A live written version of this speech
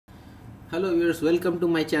Hello viewers, welcome to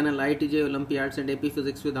my channel ITJ Olympiads and AP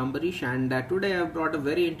Physics with Ambarish, and today I have brought a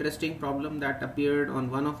very interesting problem that appeared on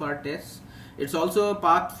one of our tests. It's also a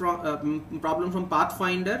problem from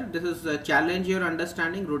Pathfinder. This is Challenge Your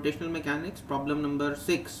Understanding, Rotational Mechanics, problem number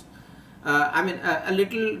 6. A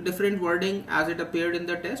little different wording as it appeared in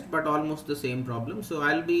the test, but almost the same problem. So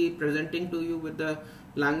I'll be presenting to you with the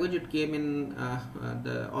language it came in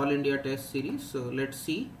the All India test series. So let's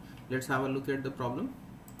have a look at the problem.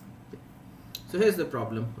 So here's the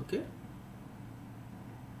problem, okay.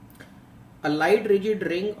 A light rigid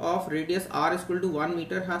ring of radius r is equal to 1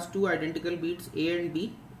 meter has two identical beads A and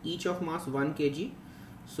B, each of mass 1 kg.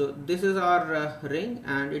 So this is our ring,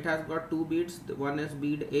 and it has got two beads. One is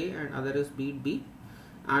bead A and other is bead B,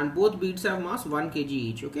 and both beads have mass 1 kg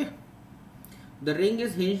each, okay. The ring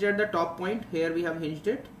is hinged at the top point. Here we have hinged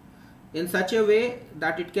it in such a way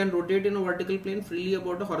that it can rotate in a vertical plane freely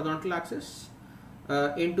about the horizontal axis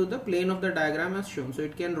into the plane of the diagram as shown. So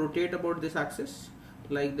it can rotate about this axis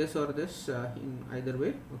like this or this in either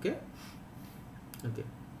way, okay.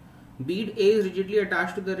 Bead A is rigidly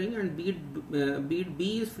attached to the ring, and bead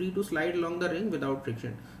B is free to slide along the ring without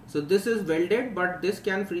friction. So this is welded, but this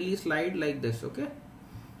can freely slide like this, okay.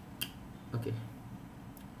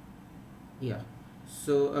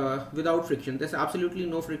 So without friction, there's absolutely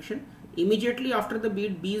no friction. Immediately after the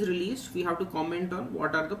bead B is released, we have to comment on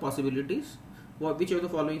what are the possibilities. Which of the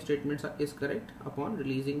following statements is correct upon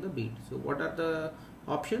releasing the bead. So what are the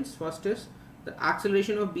options? First is the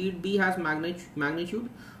acceleration of bead B has magnitude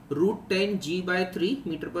root 10 g by 3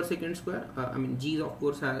 meter per second square. G of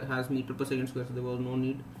course has meter per second square, so there was no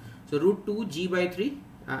need. So root 2 g by 3,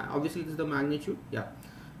 obviously this is the magnitude, yeah.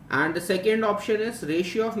 And the second option is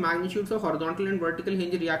ratio of magnitudes of horizontal and vertical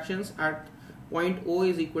hinge reactions at point O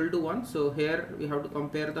is equal to 1. So here we have to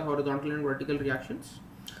compare the horizontal and vertical reactions.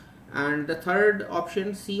 And the third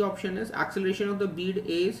option, C option, is acceleration of the bead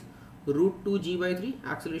A is root 2 g by 3.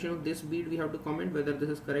 Acceleration of this bead, we have to comment whether this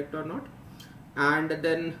is correct or not. And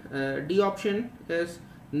then D option is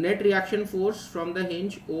net reaction force from the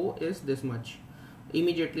hinge O is this much.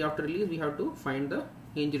 Immediately after release, we have to find the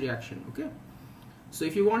hinge reaction, okay. So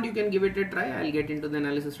if you want, you can give it a try. I'll get into the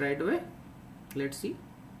analysis right away. Let's see.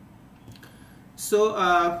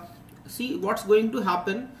 So see what's going to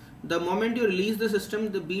happen. The moment you release the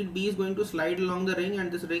system, the bead B is going to slide along the ring,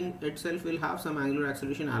 and this ring itself will have some angular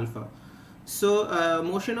acceleration alpha. So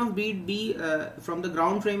motion of bead B from the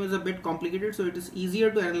ground frame is a bit complicated, so it is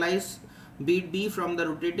easier to analyze bead B from the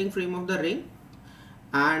rotating frame of the ring,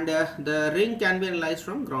 and the ring can be analyzed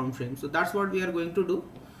from ground frame. So that's what we are going to do.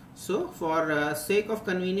 So for sake of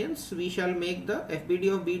convenience, we shall make the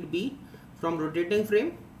FBD of bead B from rotating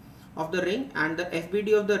frame of the ring and the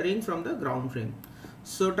FBD of the ring from the ground frame.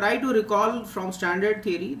 So try to recall from standard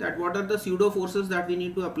theory that what are the pseudo forces that we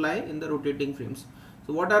need to apply in the rotating frames.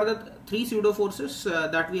 So what are the three pseudo forces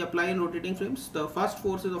that we apply in rotating frames? The first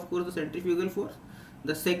force is of course the centrifugal force.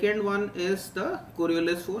 The second one is the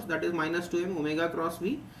Coriolis force, that is minus 2m omega cross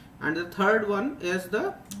V, and the third one is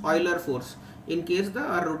the Euler force, in case the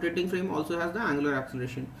rotating frame also has the angular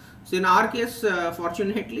acceleration. So in our case,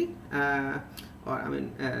 fortunately, the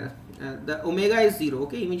omega is 0,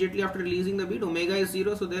 okay. Immediately after releasing the bead, omega is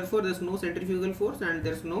 0, so therefore there is no centrifugal force and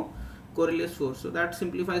there is no Coriolis force. So that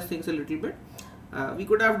simplifies things a little bit. We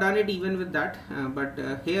could have done it even with that, but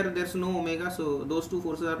here there is no omega, so those two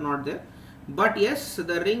forces are not there. But yes,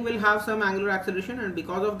 the ring will have some angular acceleration, and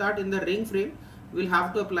because of that, in the ring frame we will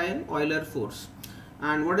have to apply an Euler force.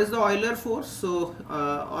 And what is the Euler force? So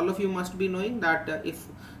all of you must be knowing that if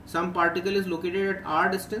some particle is located at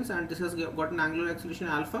r distance and this has got an angular acceleration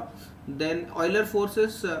alpha, then Euler force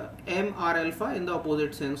is m r alpha in the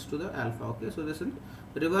opposite sense to the alpha, okay. So this is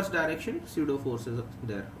reverse direction pseudo forces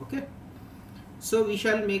there, okay. So we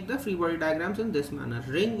shall make the free body diagrams in this manner.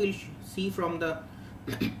 Ring will see from the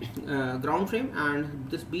ground frame, and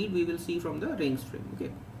this bead we will see from the rings frame,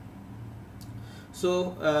 okay.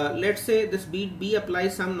 So let's say this bead B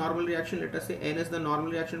applies some normal reaction. Let us say N is the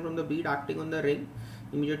normal reaction from the bead acting on the ring.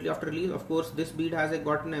 Immediately after release, of course, this bead has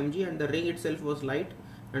got an mg, and the ring itself was light,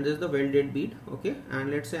 and this is the welded bead, okay.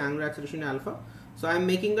 And let's say angular acceleration alpha. So I am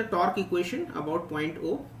making the torque equation about point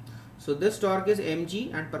O. So this torque is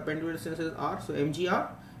mg and perpendicular distance is r, so mgr,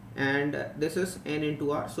 and this is n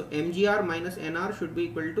into r. So mgr minus nr should be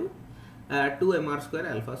equal to 2 mr square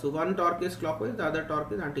alpha. So one torque is clockwise, the other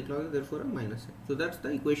torque is anti-clockwise, therefore a minus n. So that's the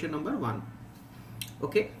equation number 1,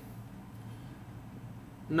 okay.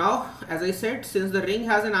 Now, as I said, since the ring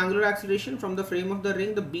has an angular acceleration from the frame of the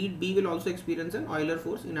ring, the bead B will also experience an Euler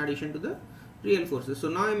force in addition to the real forces. So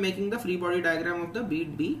now I am making the free body diagram of the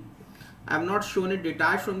bead B. I have not shown it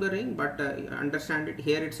detached from the ring, but understand it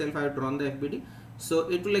here itself. I have drawn the FBD. So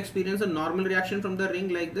it will experience a normal reaction from the ring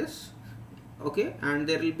like this, okay, and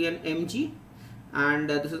there will be an mg,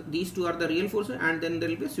 and these two are the real forces, and then there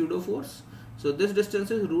will be a pseudo force. So this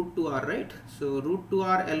distance is root 2r, right? So root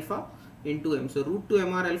 2r alpha into m. So root 2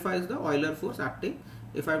 mr alpha is the Euler force acting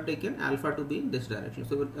if I have taken alpha to be in this direction.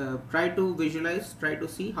 So try to visualize, try to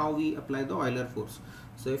see how we apply the Euler force.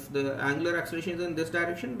 So if the angular acceleration is in this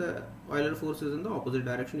direction, the Euler force is in the opposite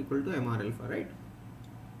direction, equal to mr alpha, right?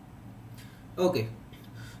 Okay.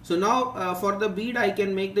 So now for the bead, I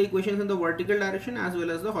can make the equations in the vertical direction as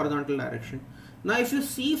well as the horizontal direction. Now if you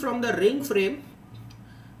see from the ring frame,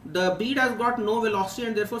 the bead has got no velocity,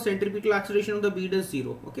 and therefore centripetal acceleration of the bead is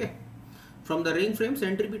 0. Okay. From the ring frame,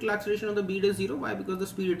 centripetal acceleration of the bead is 0. Why? Because the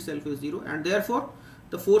speed itself is 0, and therefore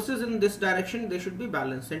the forces in this direction, they should be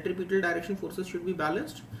balanced. Centripetal direction forces should be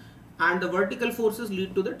balanced, and the vertical forces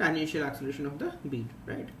lead to the tangential acceleration of the bead,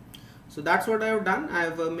 right? So that's what I have done. I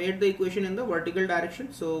have made the equation in the vertical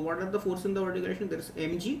direction. So what are the forces in the vertical direction? There is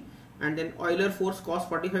mg, and then Euler force cos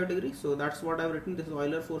 45 degree. So that's what I have written. This is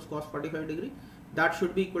Euler force cos 45 degree. That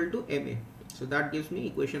should be equal to ma. So that gives me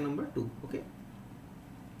equation number 2. Okay.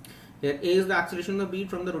 Here A is the acceleration of the bead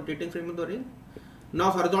from the rotating frame of the ring. Now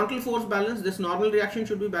horizontal force balance, this normal reaction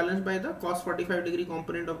should be balanced by the cos 45 degree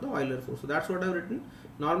component of the Euler force. So that's what I have written.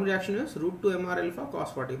 Normal reaction is root 2 mr alpha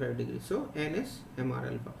cos 45 degree. So n is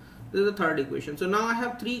mr alpha. This is the third equation. So now I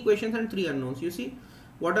have 3 equations and 3 unknowns. You see,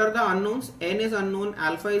 what are the unknowns? N is unknown,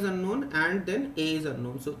 alpha is unknown, and then A is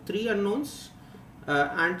unknown. So 3 unknowns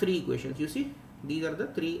and 3 equations. You see, these are the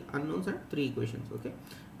 3 unknowns and 3 equations. Okay,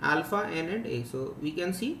 alpha, n, and A. So we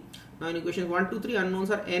can see now in equations 1, 2, 3, unknowns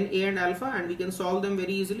are n, a, and alpha, and we can solve them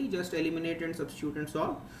very easily. Just eliminate and substitute and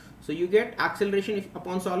solve. So you get acceleration, if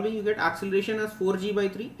upon solving you get acceleration as 4g by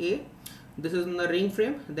 3 a. This is in the ring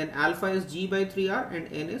frame. Then alpha is g by 3r and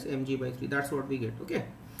n is mg by 3. That's what we get. Okay.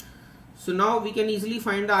 So now we can easily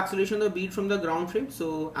find the acceleration of the bead from the ground frame.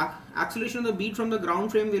 So acceleration of the bead from the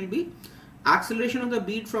ground frame will be acceleration of the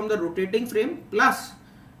bead from the rotating frame plus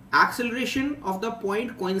acceleration of the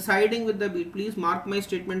point coinciding with the bead. Please mark my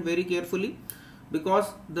statement very carefully,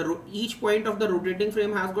 because each point of the rotating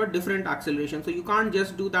frame has got different acceleration. So you can't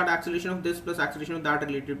just do that acceleration of this plus acceleration of that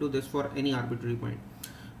related to this for any arbitrary point.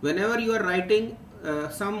 Whenever you are writing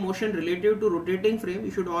some motion related to rotating frame, you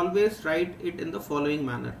should always write it in the following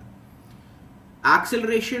manner.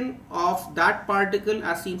 Acceleration of that particle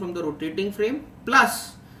as seen from the rotating frame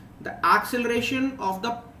plus the acceleration of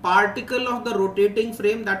the particle of the rotating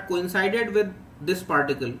frame that coincided with this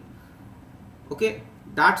particle. Okay,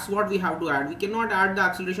 that's what we have to add. We cannot add the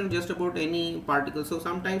acceleration just about any particle. So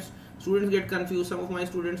sometimes students get confused. Some of my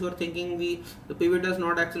students were thinking the pivot is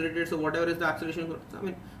not accelerated, so whatever is the acceleration, I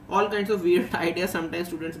mean all kinds of weird ideas sometimes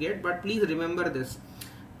students get. But please remember this,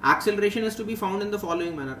 acceleration is to be found in the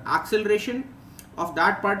following manner. Acceleration of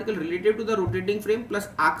that particle related to the rotating frame plus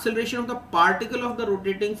acceleration of the particle of the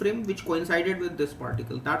rotating frame which coincided with this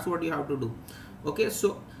particle. That's what you have to do. Okay,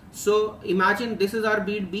 so imagine this is our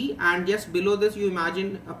bead B, and just below this you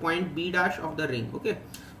imagine a point B dash of the ring. Okay,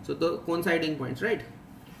 so the coinciding points, right?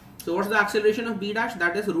 So what's the acceleration of B dash?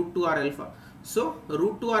 That is root 2r alpha. So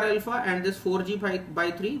root 2r alpha and this 4g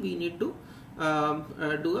by 3, we need to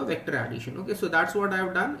do a vector addition. Okay, so that's what I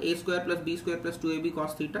have done. A square plus b square plus 2ab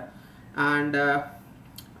cos theta, and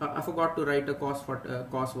I forgot to write a cos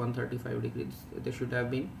 135 degrees. There should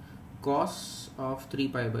have been cos of 3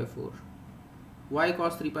 pi by 4. Why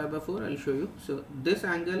cos 3 pi by 4? I'll show you. So this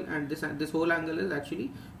angle and this whole angle is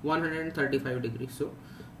actually 135 degrees. So,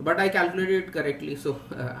 but I calculated it correctly. So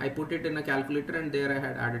I put it in a calculator, and there I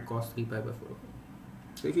had added cos 3 pi by 4.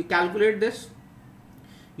 So if you calculate this,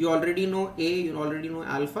 you already know A, you already know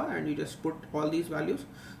alpha, and you just put all these values.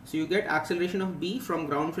 So you get acceleration of B from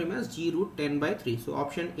ground frame as g root 10 by 3. So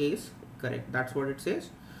option A is correct. That's what it says.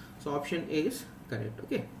 So option A is correct.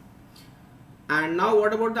 Okay. And now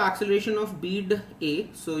what about the acceleration of bead A?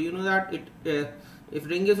 So you know that if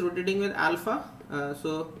ring is rotating with alpha,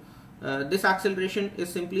 this acceleration is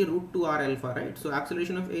simply root 2r alpha, right? So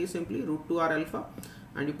acceleration of A is simply root 2r alpha,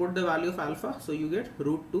 and you put the value of alpha, so you get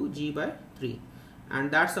root 2g by 3. And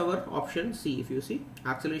that's our option C. If you see,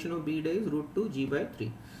 acceleration of bead A is root 2g by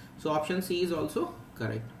 3. So option C is also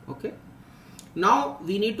correct. Okay. Now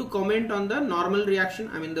we need to comment on the normal reaction,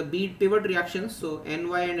 I mean the bead pivot reactions. So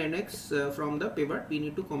ny and nx from the pivot, we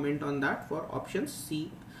need to comment on that for options C,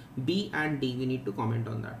 B and D. We need to comment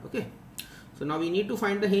on that. Okay. So now we need to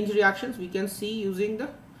find the hinge reactions. We can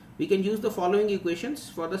use the following equations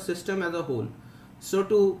for the system as a whole. So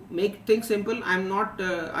to make things simple, I'm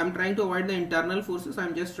trying to avoid the internal forces.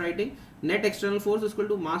 I'm just writing net external force is equal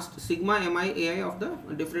to mass sigma mi ai of the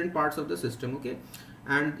different parts of the system. Okay,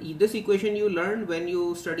 and this equation you learned when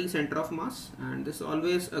you study center of mass, and this is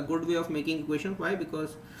always a good way of making equation. Why?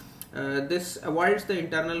 Because this avoids the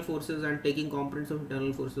internal forces and taking components of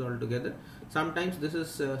internal forces altogether. Sometimes this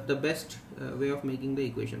is the best way of making the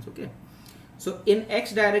equations. Okay, so in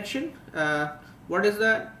x direction, what is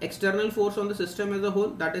the external force on the system as a whole?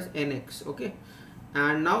 That is nx. Okay,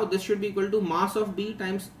 and now this should be equal to mass of b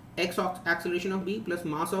times x acceleration of b plus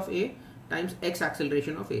mass of a times x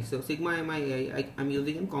acceleration of a. So sigma mi I'm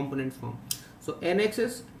using in components form. So nx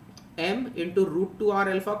is m into root 2 r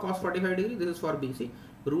alpha cos 45 degree. This is for b. See,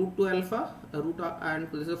 root 2 alpha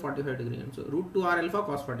and this is 45 degree, and so root 2 r alpha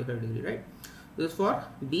cos 45 degree, right? This is for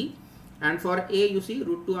b. And for a, you see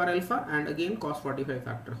root 2 r alpha and again cos 45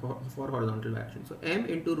 factor for horizontal direction. So m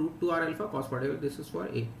into root 2 r alpha cos 45, this is for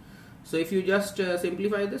a. So if you just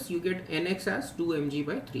simplify this, you get nx as 2 mg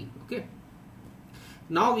by 3. Okay.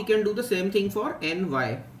 Now we can do the same thing for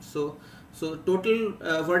ny. So total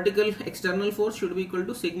vertical external force should be equal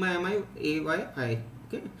to sigma mi ay.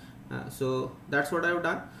 Okay. So that's what I have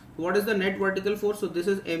done. What is the net vertical force? So this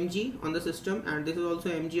is mg on the system, and this is also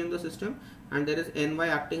mg on the system, and there is ny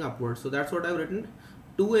acting upwards. So that's what I've written,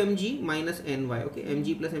 2 mg minus ny. Okay,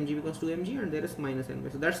 mg plus mg becomes 2 mg, and there is minus ny.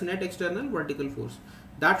 So that's net external vertical force.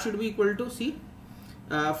 That should be equal to, see,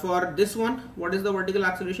 for this one, what is the vertical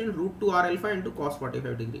acceleration? Root 2 r alpha into cos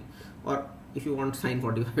 45 degree, or if you want sin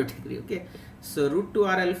 45 degree. Okay, so root 2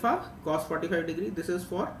 r alpha cos 45 degree. This is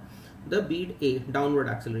for the bead A, downward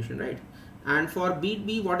acceleration, right? And for bead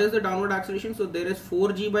B, what is the downward acceleration? So there is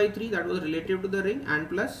 4g by 3, that was relative to the ring, and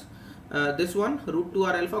plus this one root 2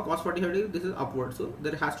 r alpha cos 45 degree, this is upward, so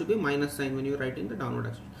there has to be minus sign when you are writing the downward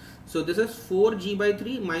acceleration. So this is 4g by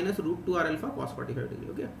 3 minus root 2 r alpha cos 45 degree.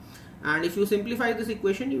 Okay, and if you simplify this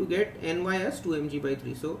equation, you get ny as 2 mg by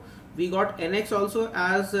 3. So we got nx also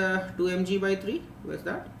as 2 mg by 3. Where's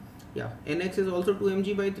that? Yeah, nx is also 2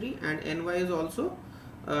 mg by 3 and ny is also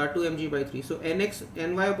 2 mg by 3. So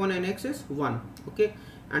ny upon nx is 1. Okay,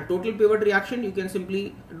 and total pivot reaction you can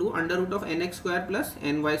simply do under root of nx square plus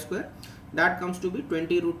ny square. That comes to be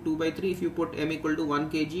 20 root 2 by 3 if you put m equal to 1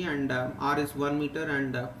 kg and r is 1 meter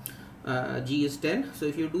and g is 10. So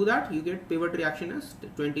if you do that, you get pivot reaction as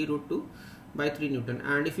 20 root 2 by 3 Newton.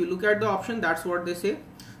 And if you look at the option, that's what they say.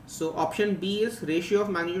 So option B is ratio of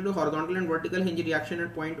magnitude of horizontal and vertical hinge reaction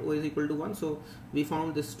at point O is equal to 1. So we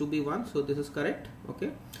found this to be 1. So this is correct.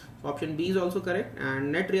 Okay. So option B is also correct.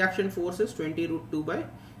 And net reaction force is 20 root 2 by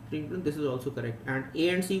 3 Newton. This is also correct. And A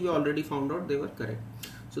and C we already found out they were correct.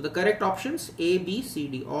 So the correct options A, B, C,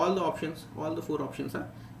 D. All the options, all the 4 options are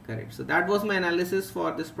correct. So that was my analysis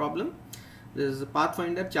for this problem. This is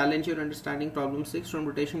Pathfinder Challenge Your Understanding problem 6 from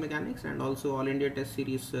Rotational Mechanics and also All India Test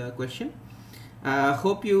Series question.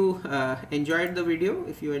 Hope you enjoyed the video.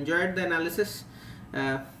 If you enjoyed the analysis,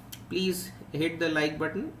 please hit the like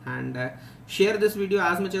button and share this video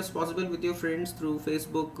as much as possible with your friends through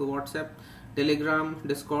Facebook, WhatsApp, Telegram,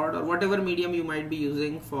 Discord, or whatever medium you might be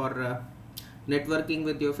using for networking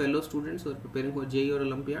with your fellow students who are preparing for JEE or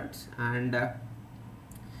Olympiads. And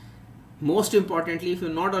most importantly, if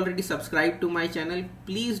you're not already subscribed to my channel,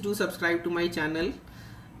 please do subscribe to my channel.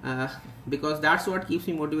 Because that's what keeps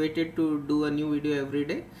me motivated to do a new video every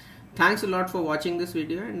day. Thanks a lot for watching this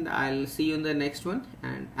video, and I'll see you in the next one.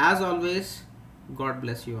 And as always, God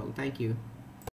bless you all. Thank you.